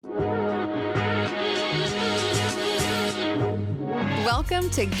Welcome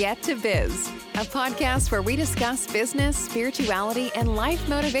to Get to Biz, a podcast where we discuss business, spirituality, and life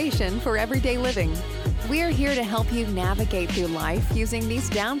motivation for everyday living. We're here to help you navigate through life using these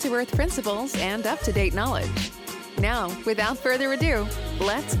down-to-earth principles and up-to-date knowledge. Now, without further ado,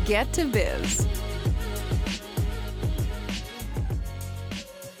 let's get to biz.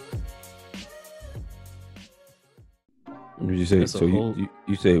 You say so?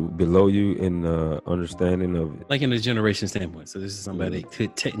 You say below you in understanding of it? Like in a generation standpoint. So this is somebody that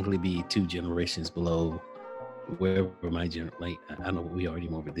could technically be 2 generations below wherever my like I know we already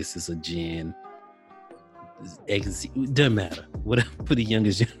know, but this is a Gen X. It doesn't matter. Whatever the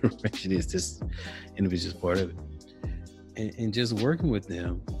youngest generation is, this individual part of it, and just working with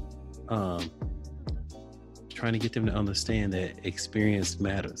them, trying to get them to understand that experience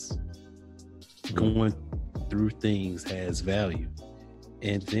matters. Going through things has value,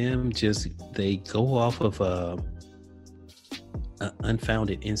 and them just they go off of an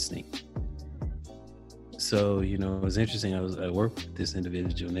unfounded instinct. So it's interesting. I worked with this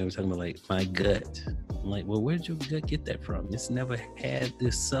individual and they were talking about like my gut. I'm like, well, where did your gut get that from? It's never had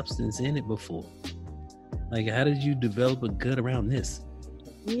this substance in it before. Like, how did you develop a gut around this?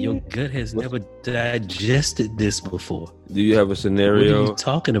 Your gut has never digested this before. Do you have a scenario? What are you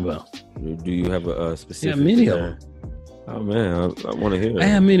talking about? Do you have a specific? Yeah, many of them. Oh man, I want to hear. I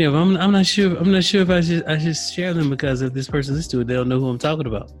have many of them. I'm not sure. I'm not sure if I should share them, because if this person listens to it, they'll know who I'm talking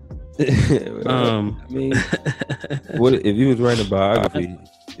about. I mean, what if you was writing a biography?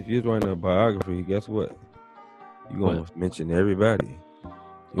 If you was writing a biography, guess what? You gonna mention everybody.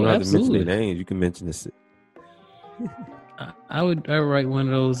 You don't have to mention their names. You can mention this. I would write one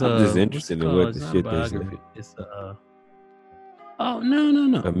of those. I'm just interested in what the shit they say. It's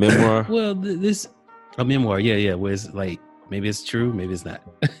no. A memoir. Well, this a memoir. Yeah. Where it's like maybe it's true, maybe it's not.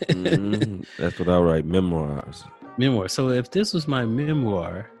 That's what I write. Memoirs. Memoir. So if this was my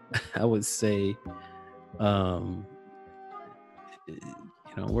memoir, I would say,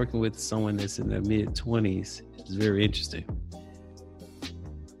 working with someone that's in their mid-20s is very interesting.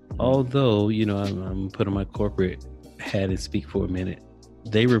 Although, I'm putting my corporate hat and speak for a minute.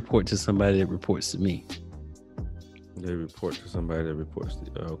 They report to somebody that reports to me. They report to somebody that reports to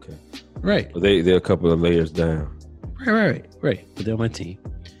you. Okay. Right. Well, they're a couple of layers down. Right. But they're on my team.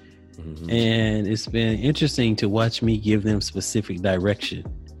 Mm-hmm. And it's been interesting to watch me give them specific direction.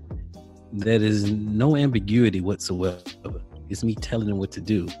 There is no ambiguity whatsoever. It's me telling them what to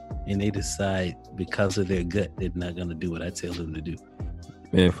do, and they decide because of their gut they're not going to do what I tell them to do.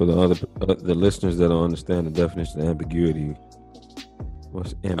 Man, for the listeners that don't understand the definition of ambiguity,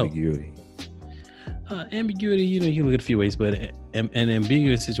 what's ambiguity? Ambiguity, you can look at a few ways, but an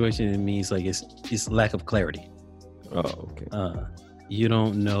ambiguous situation, it means like it's lack of clarity. Oh, okay. You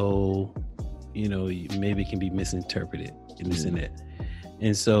don't know, maybe it can be misinterpreted in this and that.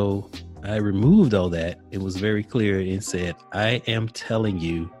 And so I removed all that. It was very clear and said, I am telling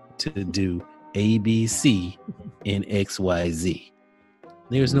you to do A, B, C and X, Y, Z.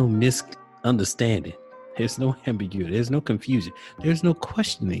 There's no misunderstanding. There's no ambiguity. There's no confusion. There's no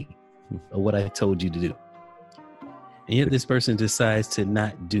questioning of what I told you to do. And yet this person decides to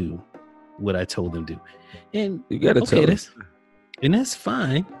not do what I told them to do. And you gotta tell them. And that's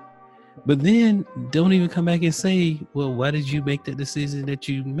fine. But then don't even come back and say, well, why did you make that decision that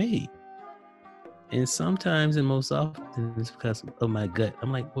you made? And sometimes, and most often, it's because of my gut.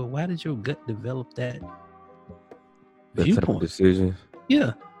 I'm like, well, why did your gut develop that viewpoint? Type of decision?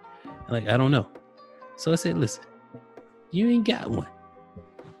 Yeah. Like, I don't know. So I said, listen, you ain't got one.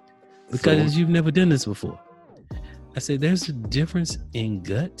 Because you've never done this before. I said, there's a difference in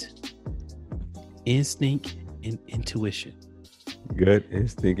gut, instinct, and intuition. Gut,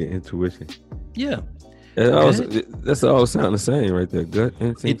 instinct, and intuition. Yeah. That's all sound the same right there. Gut,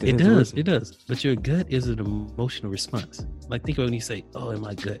 instinct, it does. It does. But your gut is an emotional response. Like, think about when you say, oh, in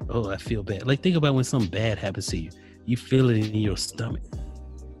my gut, oh, I feel bad. Like, think about when something bad happens to you. You feel it in your stomach.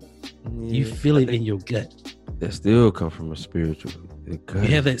 Yeah, you feel it in your gut. That still come from a spiritual. You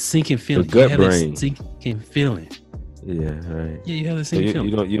have that sinking feeling. The gut you have brain. That sinking feeling. Yeah, right. Yeah, you have that sinking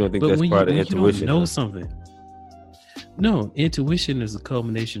feeling. You don't think that's part of intuition? You don't know something. No, intuition is a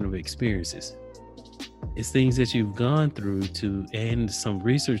culmination of experiences. It's things that you've gone through and some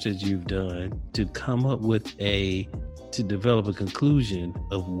research that you've done to come up with to develop a conclusion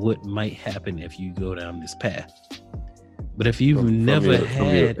of what might happen if you go down this path. But if you've never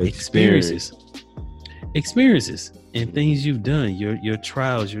had experiences and things you've done, your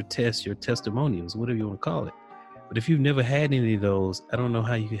trials, your tests, your testimonials, whatever you want to call it. But if you've never had any of those, I don't know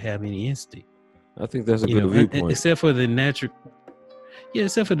how you could have any instinct. I think that's a good viewpoint. Except for the natural. Yeah,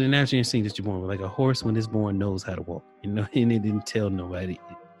 except for the natural instinct that you're born with. Like a horse, when it's born, knows how to walk, and it didn't tell nobody.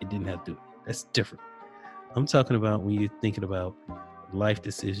 It didn't have to do it. That's different. I'm talking about when you're thinking about life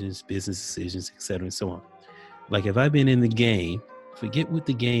decisions, business decisions, etc., and so on. Like if I've been in the game, forget what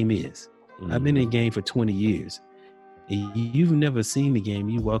the game is. Mm-hmm. I've been in the game for 20 years. And you've never seen the game.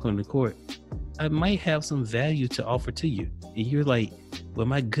 You walk on the court. I might have some value to offer to you. And you're like, well,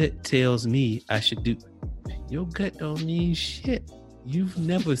 my gut tells me I should do. Your gut don't mean shit. You've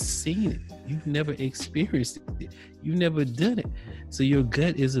never seen it. You've never experienced it. You've never done it. So your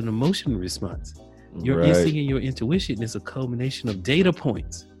gut is an emotional response. Your instinct and your intuition is a culmination of data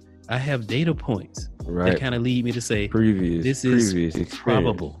points. I have data points that kind of lead me to say, this is experience.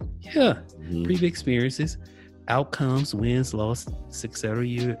 Probable. Yeah. Mm-hmm. Previous experiences, outcomes, wins, losses, etc.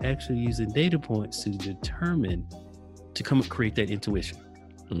 You're actually using data points to determine, to come and create that intuition.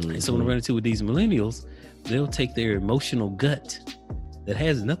 Mm-hmm. And so when I run into with these millennials, they'll take their emotional gut that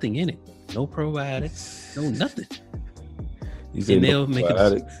has nothing in it, no probiotics, no nothing. And they'll make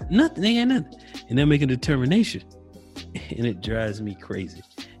nothing. They ain't nothing. And they'll make a determination, and it drives me crazy.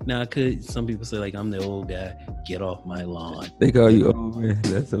 Now, some people say like I'm the old guy, get off my lawn. They call you old man.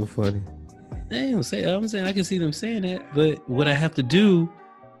 That's so funny. They don't say. I'm saying I can see them saying that, but what I have to do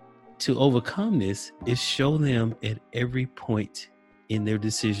to overcome this is show them at every point in their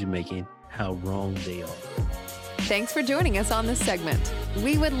decision making how wrong they are. Thanks for joining us on this segment.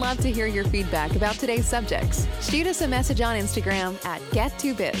 We would love to hear your feedback about today's subjects. Shoot us a message on Instagram at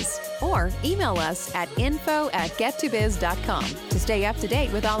Get2Biz or email us at info@get2biz.com to stay up to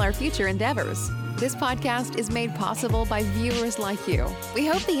date with all our future endeavors. This podcast is made possible by viewers like you. We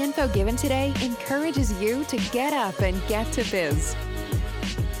hope the info given today encourages you to get up and get to biz.